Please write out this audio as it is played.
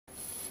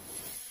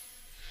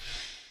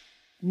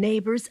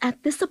Neighbors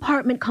at this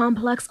apartment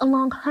complex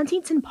along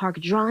Huntington Park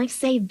Drive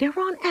say they're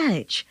on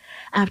edge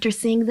after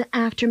seeing the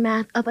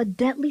aftermath of a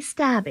deadly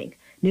stabbing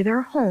near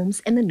their homes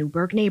in the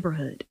Newburg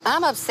neighborhood.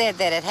 I'm upset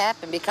that it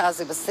happened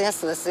because it was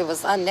senseless. It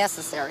was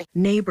unnecessary.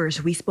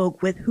 Neighbors we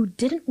spoke with who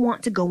didn't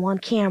want to go on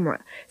camera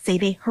say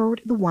they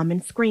heard the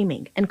woman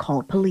screaming and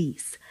called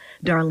police.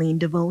 Darlene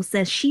DeVoe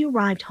says she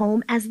arrived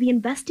home as the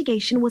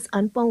investigation was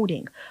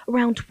unfolding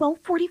around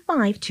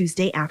 12:45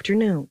 Tuesday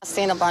afternoon. I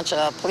seen a bunch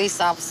of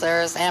police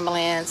officers,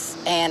 ambulance,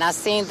 and I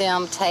seen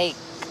them take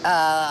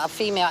a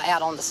female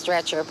out on the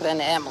stretcher, put in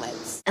the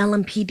ambulance.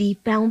 LMPD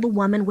found the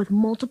woman with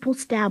multiple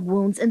stab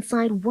wounds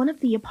inside one of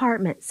the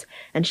apartments,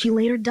 and she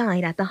later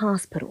died at the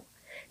hospital.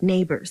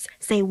 Neighbors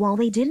say while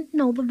they didn't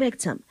know the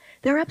victim,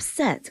 they're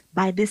upset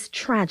by this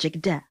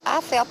tragic death. I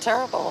felt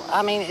terrible.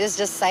 I mean, it's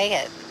just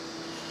sad.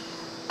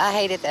 I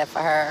hated that for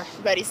her.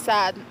 Very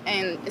sad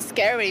and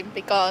scary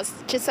because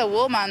she's a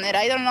woman and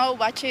I don't know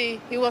what he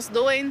was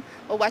doing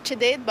or what she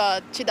did,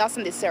 but she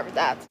doesn't deserve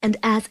that. And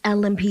as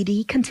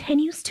LMPD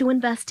continues to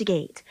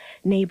investigate,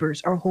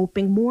 neighbors are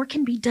hoping more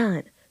can be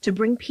done to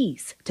bring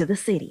peace to the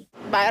city.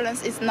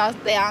 Violence is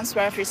not the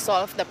answer to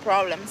resolve the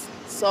problems,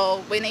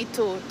 so we need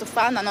to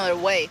find another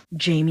way.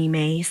 Jamie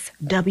Mays,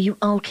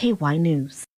 WLKY News.